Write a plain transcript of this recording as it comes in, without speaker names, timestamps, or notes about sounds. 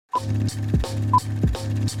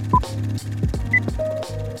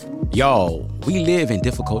Y'all, we live in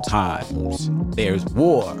difficult times. There's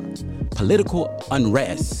war, political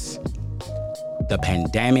unrest, the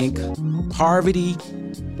pandemic, poverty,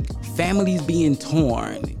 families being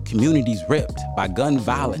torn, communities ripped by gun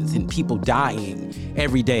violence and people dying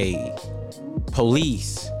every day.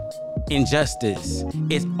 Police, injustice,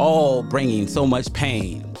 it's all bringing so much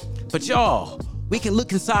pain. But y'all, we can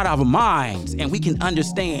look inside our minds and we can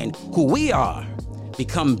understand who we are,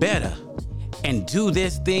 become better, and do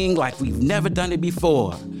this thing like we've never done it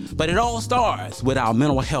before. But it all starts with our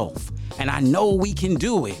mental health, and I know we can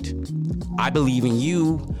do it. I believe in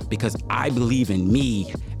you because I believe in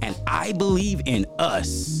me, and I believe in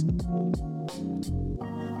us.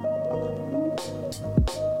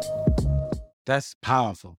 That's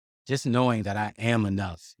powerful. Just knowing that I am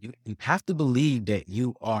enough. You have to believe that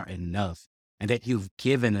you are enough and that you've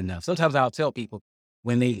given enough. Sometimes I'll tell people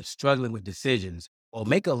when they're struggling with decisions, or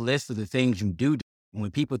make a list of the things you do.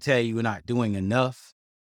 When people tell you you're not doing enough,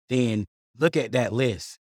 then look at that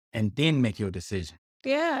list and then make your decision.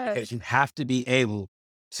 Yeah. Because you have to be able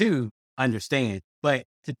to understand. But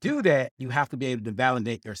to do that, you have to be able to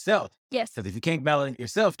validate yourself. Yes. Because if you can't validate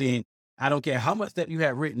yourself, then I don't care how much that you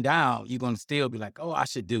have written down, you're going to still be like, oh, I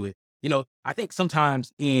should do it. You know, I think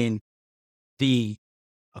sometimes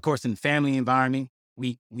of course, in the family environment,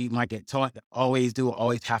 we might get taught to always do,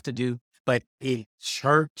 always have to do. But in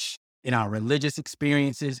church, in our religious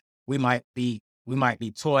experiences, we might be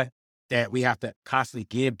taught that we have to constantly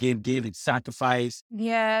give and sacrifice.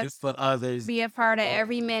 Yes. Do for others. Be a part of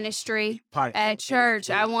every ministry. At church,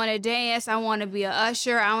 I want to dance. I want to be an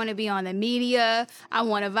usher. I want to be on the media. I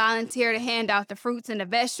want to volunteer to hand out the fruits and the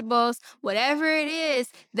vegetables. Whatever it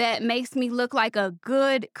is that makes me look like a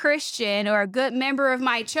good Christian or a good member of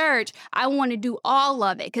my church, I want to do all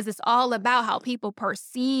of it because it's all about how people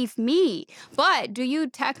perceive me. But do you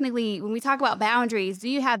technically, when we talk about boundaries, do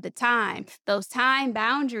you have the time, those time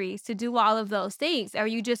boundaries to do all of those things? Are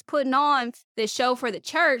you just putting on the show for the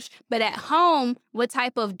church, but at home, what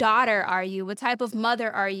type of daughter are you? What type of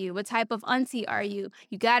mother are you? What type of auntie are you?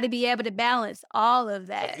 You got to be able to balance all of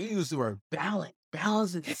that. You use the word balance.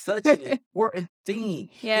 Balance is such an important thing.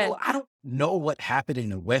 Yeah. You know, I don't know what happened in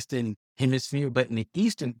the Western hemisphere, but in the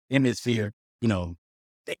Eastern hemisphere, you know,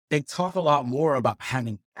 they talk a lot more about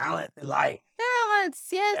having balance in life. Balance,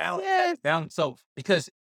 yes. Balance. So, because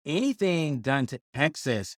anything done to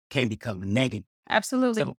excess can become negative.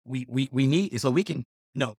 Absolutely. So we need, so we can,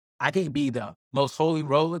 I can be the most holy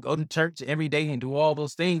roller, go to church every day and do all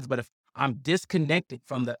those things. But if I'm disconnected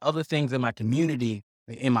from the other things in my community,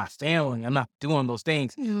 in my family, I'm not doing those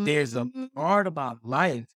things, there's a part of my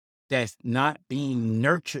life that's not being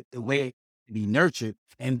nurtured the way it can be nurtured.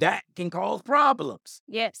 And that can cause problems.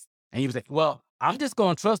 Yes. And you say, well, I'm just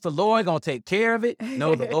going to trust the Lord, going to take care of it.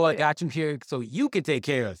 No, the Lord got you here so you can take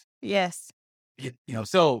care of it. Yes.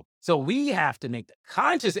 So we have to make the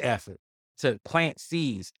conscious effort to plant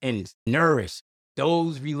seeds and nourish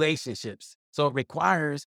those relationships. So it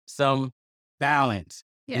requires some balance.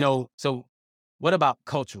 Yeah. So what about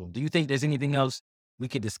cultural? Do you think there's anything else we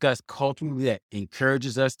could discuss culturally that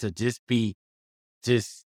encourages us to just be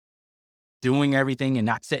doing everything and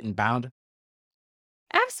not setting boundaries?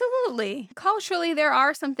 Absolutely. Culturally, there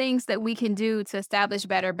are some things that we can do to establish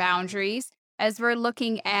better boundaries as we're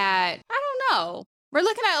looking at, I don't know, we're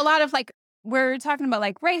looking at a lot of we're talking about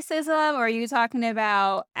racism, or are you talking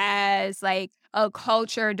about as a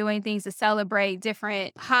culture doing things to celebrate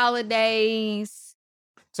different holidays?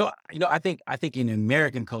 So, I think in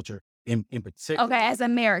American culture in particular. Okay, as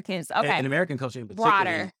Americans. Okay. In American culture in particular.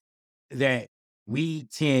 Broader. That we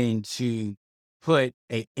tend to put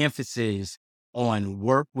an emphasis on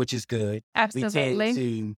work, which is good. Absolutely. We tend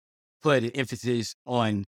to put an emphasis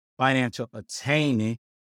on financial attainment.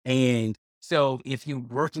 And so if you're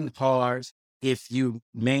working hard, if you're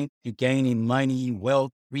gaining money,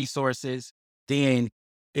 wealth, resources, then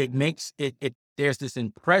it makes there's this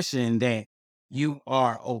impression that you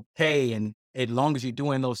are okay. And as long as you're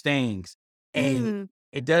doing those things, and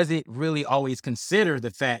it doesn't really always consider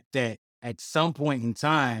the fact that at some point in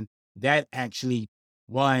time, that actually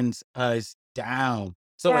runs us down.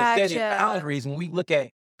 So Gotcha. instead of boundaries, when we look at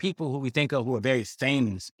people who we think of who are very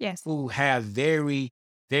famous, Yes. who have very,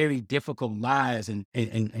 very difficult lives and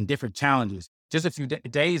different challenges. Just a few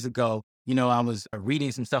days ago, I was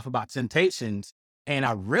reading some stuff about Temptations, and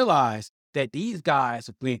I realized that these guys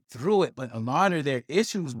went through it, but a lot of their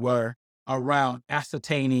issues were around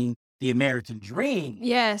ascertaining the American dream.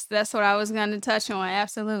 Yes, that's what I was going to touch on.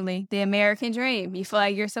 Absolutely. The American dream. You feel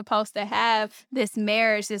like you're supposed to have this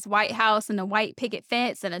marriage, this White House and a white picket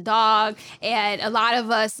fence and a dog. And a lot of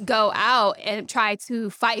us go out and try to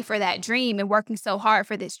fight for that dream and working so hard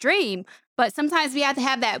for this dream. But sometimes we have to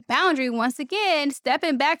have that boundary, once again,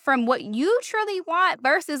 stepping back from what you truly want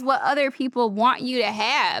versus what other people want you to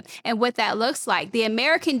have and what that looks like. The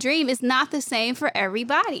American dream is not the same for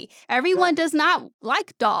everybody. Everyone does not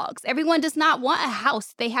like dogs. Everyone does not want a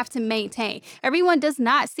house they have to maintain. Everyone does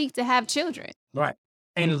not seek to have children. Right.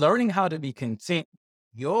 And learning how to be content,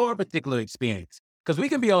 your particular experience. Because we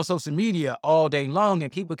can be on social media all day long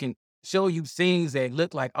and people can show you things that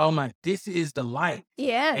look like, oh my, this is the life.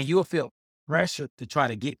 Yeah. And you'll feel pressure to try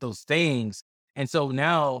to get those things. And so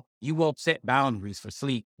now you won't set boundaries for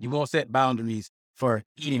sleep. You won't set boundaries for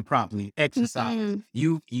eating properly, exercise. Mm-hmm.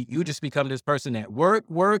 You just become this person that work,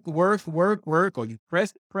 or you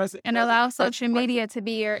press it. And allow social media to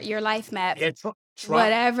be your life map.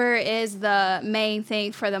 Whatever is the main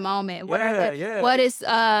thing for the moment.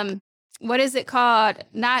 What is it called?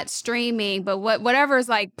 Not streaming, but whatever is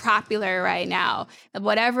like popular right now.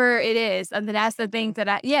 Whatever it is. And that's the thing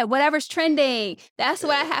that whatever's trending. That's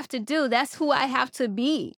what I have to do. That's who I have to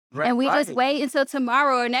be. Right. And we just wait until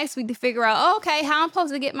tomorrow or next week to figure out, okay, how I'm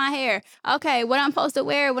supposed to get my hair. Okay, what I'm supposed to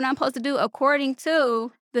wear, what I'm supposed to do according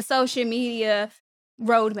to the social media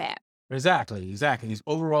roadmap. Exactly. It's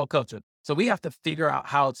overall culture. So we have to figure out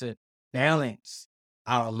how to balance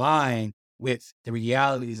our mind with the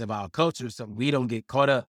realities of our culture so we don't get caught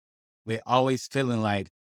up with always feeling like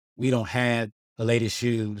we don't have the latest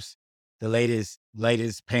shoes, the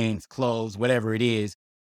latest pants, clothes, whatever it is,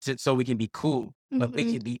 so we can be cool. Mm-hmm. But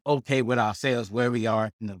we can be okay with ourselves where we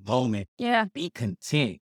are in the moment. Yeah. Be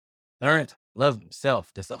content. Learn to love themselves.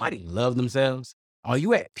 Does somebody love themselves? Are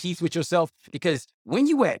you at peace with yourself? Because when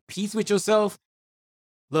you at peace with yourself,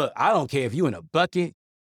 look, I don't care if you in a bucket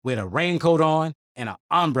with a raincoat on and an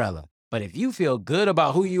umbrella. But if you feel good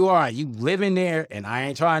about who you are, you living there, and I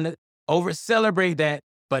ain't trying to over celebrate that,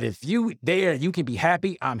 but if you there, you can be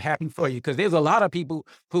happy, I'm happy for you. Because there's a lot of people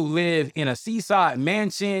who live in a seaside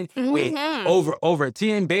mansion with over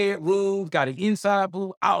 10 bedrooms, got an inside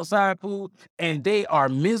pool, outside pool, and they are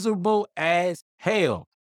miserable as hell.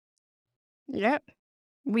 Yep.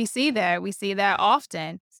 We see that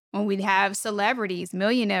often when we have celebrities,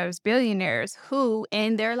 millionaires, billionaires who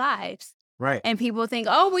end their lives. Right. And people think,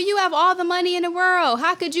 oh, well, you have all the money in the world.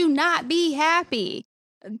 How could you not be happy?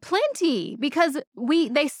 Plenty, because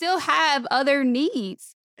they still have other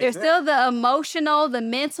needs. There's still the emotional, the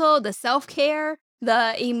mental, the self-care,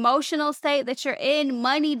 the emotional state that you're in.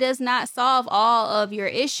 Money does not solve all of your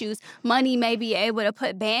issues. Money may be able to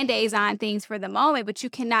put Band-Aids on things for the moment, but you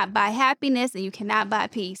cannot buy happiness and you cannot buy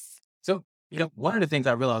peace. So, one of the things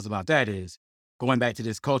I realized about that is going back to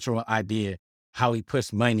this cultural idea, how we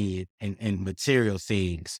push money and material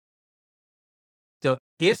things. So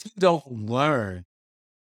if you don't learn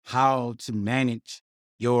how to manage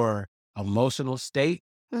your emotional state,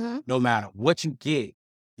 no matter what you get,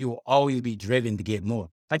 you will always be driven to get more.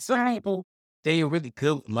 Like some people, they are really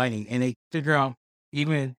good with money and they figure out,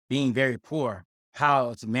 even being very poor,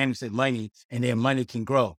 how to manage their money and their money can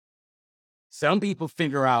grow. Some people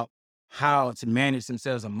figure out how to manage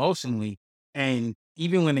themselves emotionally, and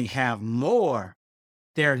even when they have more,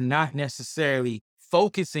 they're not necessarily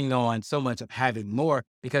focusing on so much of having more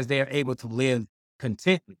because they're able to live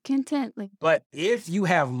contently. But if you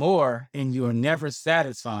have more and you're never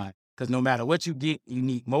satisfied, because no matter what you get, you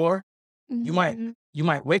need more, you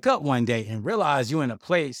might wake up one day and realize you're in a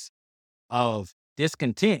place of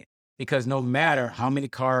discontent because no matter how many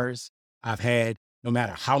cars I've had, no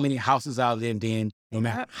matter how many houses I've lived in, no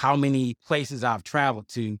matter how many places I've traveled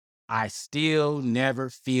to, I still never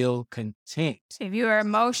feel content. If your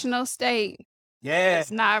emotional state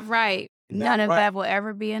is not right, none of that will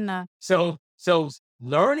ever be enough. So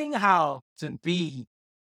learning how to be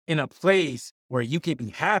in a place where you can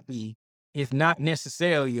be happy is not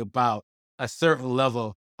necessarily about a certain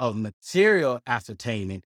level of material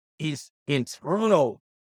ascertainment. It's internal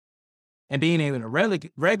and being able to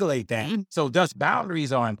regulate that. So thus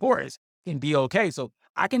boundaries are important and be okay. So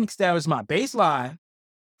I can establish my baseline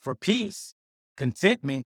for peace,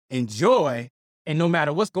 contentment, and joy. And no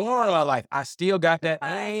matter what's going on in my life, I still got that.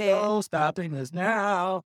 I ain't no stopping us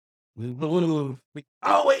now. We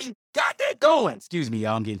always got that going. Excuse me,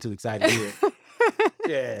 y'all. I'm getting too excited here.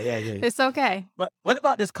 Yeah. It's okay. But what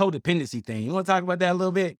about this codependency thing? You want to talk about that a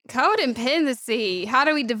little bit? Codependency. How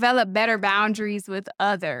do we develop better boundaries with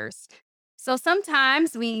others? So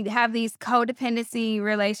sometimes we have these codependency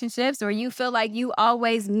relationships where you feel like you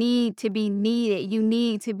always need to be needed, you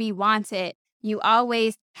need to be wanted, you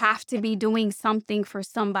always have to be doing something for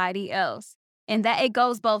somebody else. And that it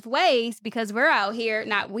goes both ways because we're out here,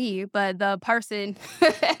 not we, but the person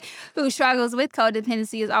who struggles with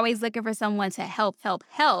codependency is always looking for someone to help, help,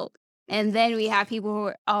 help. And then we have people who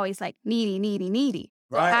are always like needy, needy, needy.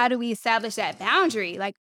 Right. So how do we establish that boundary?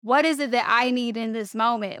 Like, what is it that I need in this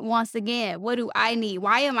moment? Once again, what do I need?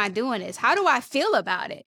 Why am I doing this? How do I feel about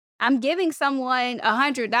it? I'm giving someone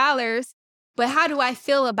 $100, but how do I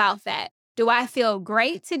feel about that? Do I feel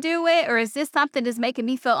great to do it? Or is this something that's making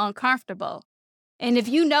me feel uncomfortable? And if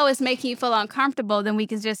you know it's making you feel uncomfortable, then we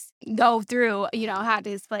can just go through, how to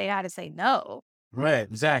explain how to say no. Right,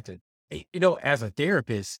 exactly. As a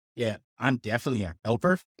therapist, yeah, I'm definitely a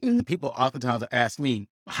helper. Mhm. People oftentimes ask me,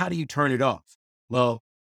 how do you turn it off? Well,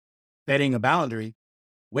 setting a boundary.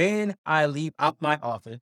 When I leave out my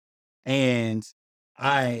office and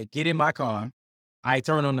I get in my car, I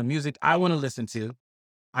turn on the music I want to listen to.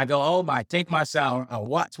 I go home, I take my shower, I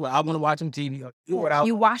watch what I want to watch on TV, or do what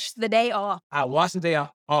You wash the day off. I watch the day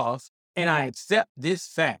off, and I accept this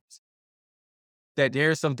fact that there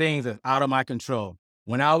are some things that's out of my control.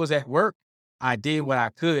 When I was at work, I did what I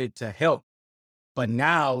could to help, but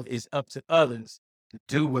now it's up to others to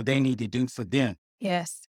do what they need to do for them.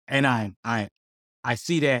 Yes. And I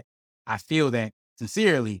see that, I feel that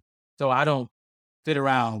sincerely, so I don't sit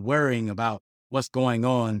around worrying about what's going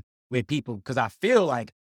on with people because I feel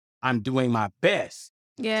like I'm doing my best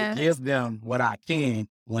to give them what I can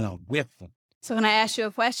when I'm with them. So can I ask you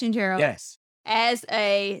a question, Gerald? Yes. As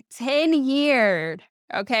a 10-year,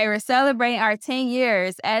 okay, we're celebrating our 10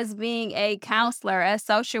 years as being a counselor, a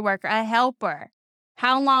social worker, a helper.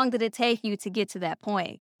 How long did it take you to get to that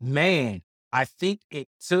point? Man, I think it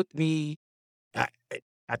took me,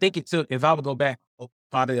 I think it took, if I would go back,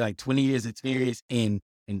 probably like 20 years experience in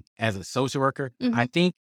as a social worker, I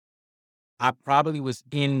think I probably was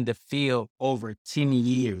in the field over 10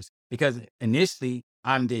 years because initially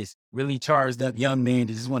I'm this really charged up young man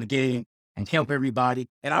that just want to get in and help everybody.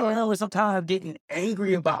 And I remember sometimes getting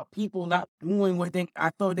angry about people not doing what I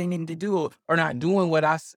thought they needed to do or not doing what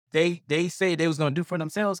they said they was going to do for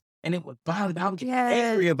themselves. And it would bother me. I would get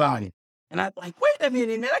angry about it. And I'm like, wait a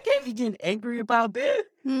minute, man, I can't be getting angry about this.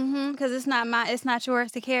 Because it's not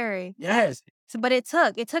yours to carry. Yes. So, but it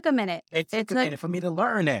took a minute. It took a minute for me to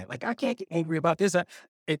learn that. Like, I can't get angry about this.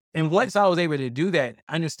 And once I was able to do that,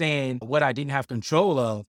 understand what I didn't have control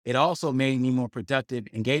of, it also made me more productive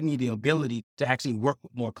and gave me the ability to actually work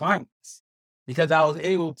with more clients because I was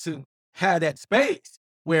able to have that space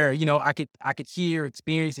where, I could hear,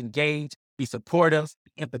 experience, engage, be supportive,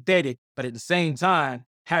 empathetic, but at the same time,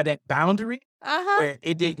 have that boundary where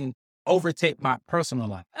it didn't overtake my personal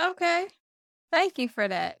life. Okay. Thank you for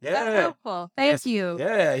that. Yeah. That's helpful. Thank you.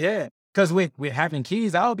 Yeah. Because with having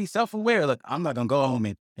kids, I'll be self-aware. Look, I'm not going to go home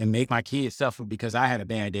and make my kids suffer because I had a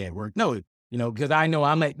bad day at work. No, because I know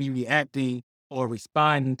I might be reacting or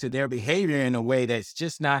responding to their behavior in a way that's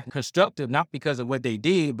just not constructive, not because of what they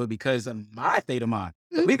did, but because of my state of mind.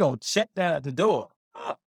 So we're going to check that at the door.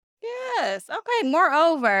 Yes. Okay.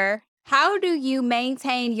 Moreover, how do you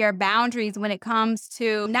maintain your boundaries when it comes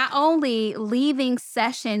to not only leaving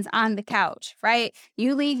sessions on the couch, right?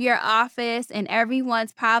 You leave your office and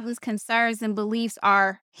everyone's problems, concerns, and beliefs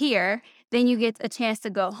are here. Then you get a chance to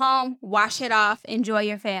go home, wash it off, enjoy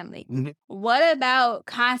your family. What about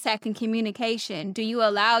contact and communication? Do you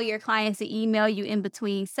allow your clients to email you in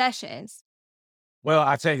between sessions? Well,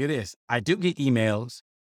 I tell you this, I do get emails.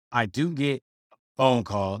 I do get phone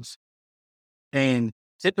calls. And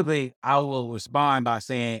typically, I will respond by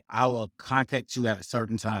saying, I will contact you at a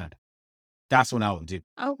certain time. That's what I will do.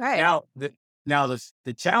 Okay. Now,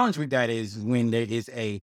 the challenge with that is when there is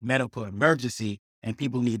a medical emergency and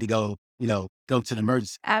people need to go to the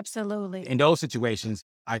emergency. Absolutely. In those situations,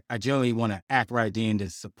 I generally want to act right then to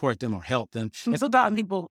support them or help them. And sometimes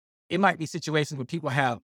it might be situations where people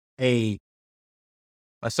have a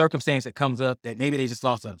circumstance that comes up that maybe they just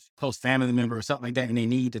lost a close family member or something like that and they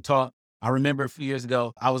need to talk. I remember a few years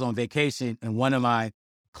ago, I was on vacation and one of my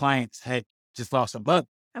clients had just lost a mother.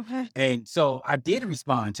 Okay. And so I did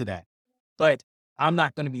respond to that, but I'm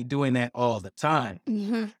not going to be doing that all the time.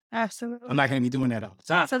 Absolutely. I'm not going to be doing that all the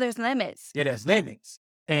time. So there's limits. Yeah, there's limits.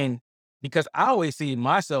 And because I always see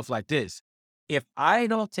myself like this, if I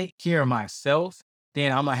don't take care of myself,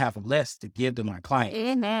 then I'm going to have less to give to my client.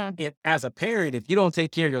 Amen. As a parent, if you don't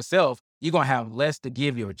take care of yourself, you're going to have less to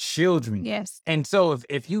give your children. Yes. And so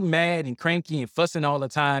if you mad and cranky and fussing all the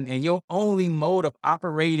time and your only mode of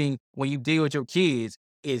operating when you deal with your kids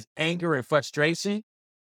is anger and frustration,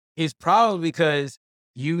 it's probably because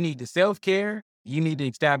you need the self-care, you need to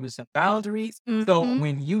establish some boundaries. So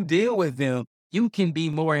when you deal with them, you can be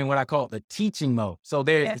more in what I call the teaching mode. So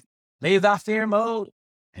there's laissez-faire mode,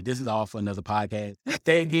 and this is all for another podcast.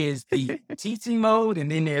 There is the teaching mode, and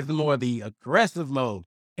then there's more the aggressive mode.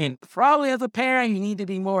 And probably as a parent, you need to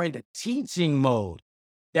be more in the teaching mode.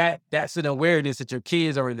 That's an awareness that your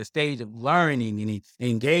kids are in the stage of learning and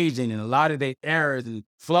engaging, and a lot of their errors and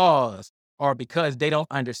flaws are because they don't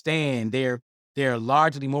understand. They're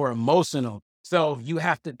largely more emotional. So you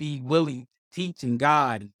have to be willing teaching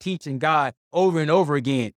God over and over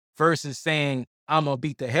again versus saying, I'm gonna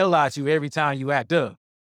beat the hell out of you every time you act up.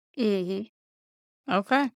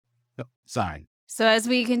 Okay. Sorry. So as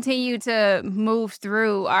we continue to move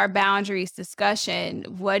through our boundaries discussion,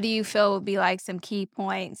 what do you feel would be like some key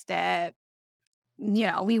points that,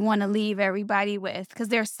 we want to leave everybody with? Because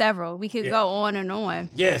there's several. We could go on and on.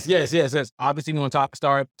 Yes. Obviously, we want to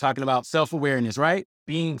start talking about self-awareness, right?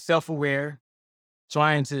 Being self-aware,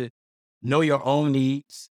 trying to know your own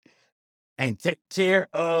needs and take care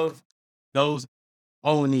of those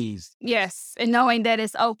own needs. Yes. And knowing that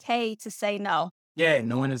it's okay to say no. Yeah,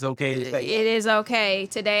 knowing it's okay to say It is okay.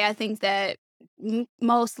 Today, I think that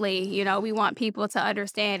mostly, we want people to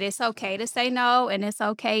understand it's okay to say no, and it's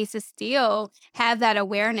okay to still have that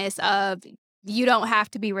awareness of you don't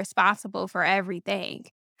have to be responsible for everything.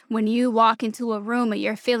 When you walk into a room and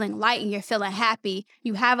you're feeling light and you're feeling happy,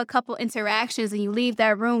 you have a couple interactions and you leave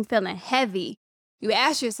that room feeling heavy. You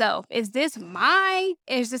ask yourself, is this mine?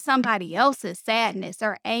 Is this somebody else's sadness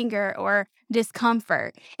or anger or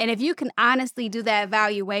discomfort? And if you can honestly do that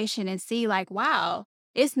evaluation and see like, wow,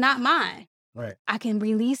 it's not mine. Right. I can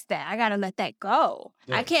release that. I got to let that go.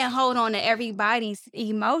 Yeah. I can't hold on to everybody's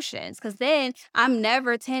emotions because then I'm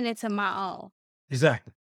never tending to my own.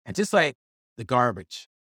 Exactly. And just like the garbage,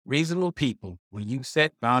 reasonable people, when you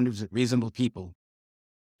set boundaries with reasonable people,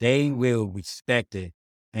 they will respect it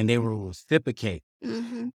and they will reciprocate.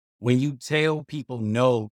 When you tell people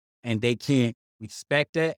no and they can't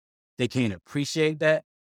respect that, they can't appreciate that,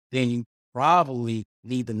 then you probably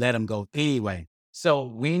need to let them go anyway. So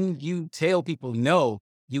when you tell people no,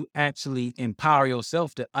 you actually empower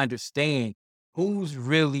yourself to understand who's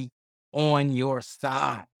really on your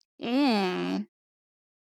side.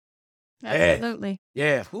 Absolutely.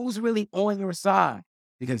 Yeah, who's really on your side?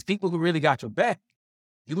 Because people who really got your back,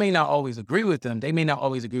 you may not always agree with them. They may not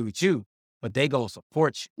always agree with you, but they gonna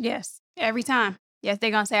support you. Yes, every time. Yes,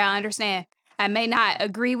 they're going to say, I understand. I may not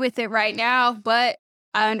agree with it right now, but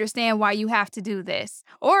I understand why you have to do this.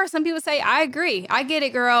 Or some people say, I agree. I get it,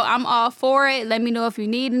 girl. I'm all for it. Let me know if you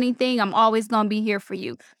need anything. I'm always going to be here for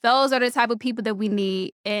you. Those are the type of people that we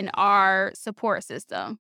need in our support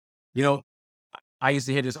system. I used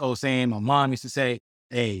to hear this old saying, my mom used to say,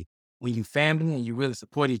 hey, when you family and you really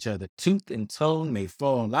support each other, tooth and toe may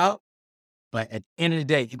fall out, but at the end of the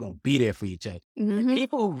day, you're going to be there for each other.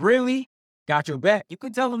 People really got your back. You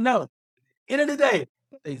can tell them no. At the end of the day,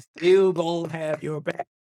 they still going to have your back.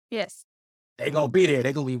 Yes. They're going to be there.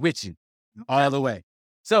 They're going to be with you all the way.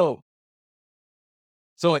 So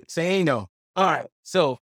saying no. All right.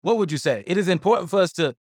 So what would you say? It is important for us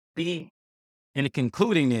to be, in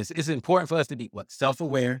concluding this, it's important for us to be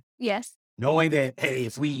self-aware. Yes. Knowing that, hey,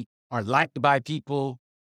 if we are liked by people,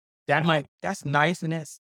 that's nice and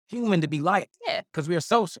that's human to be liked. Yeah. Because we are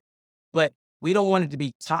social. But we don't want it to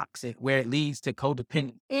be toxic where it leads to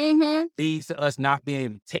codependence. Leads to us not being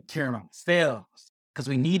able to take care of ourselves. Because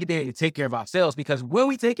we need to be able to take care of ourselves. Because when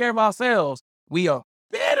we take care of ourselves, we are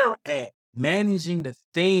better at managing the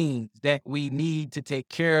things that we need to take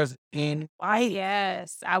care of in life.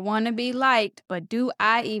 Yes. I want to be liked, but do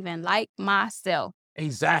I even like myself?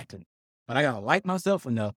 Exactly. But I got to like myself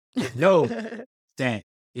enough to know that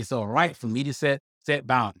it's all right for me to set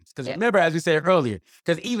boundaries. Because remember, as we said earlier,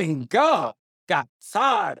 because even God got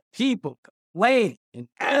tired of people complaining and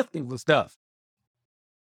asking for stuff.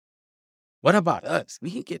 What about us?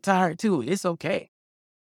 We can get tired too. It's okay.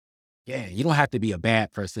 Yeah, you don't have to be a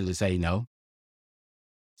bad person to say no.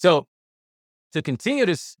 So to continue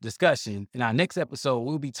this discussion, in our next episode,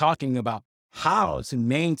 we'll be talking about how to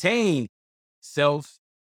maintain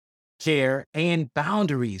self-care and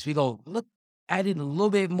boundaries. We're going to look at it a little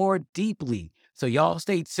bit more deeply. So y'all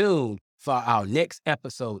stay tuned for our next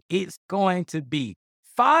episode. It's going to be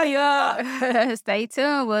fire. Stay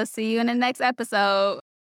tuned. We'll see you in the next episode.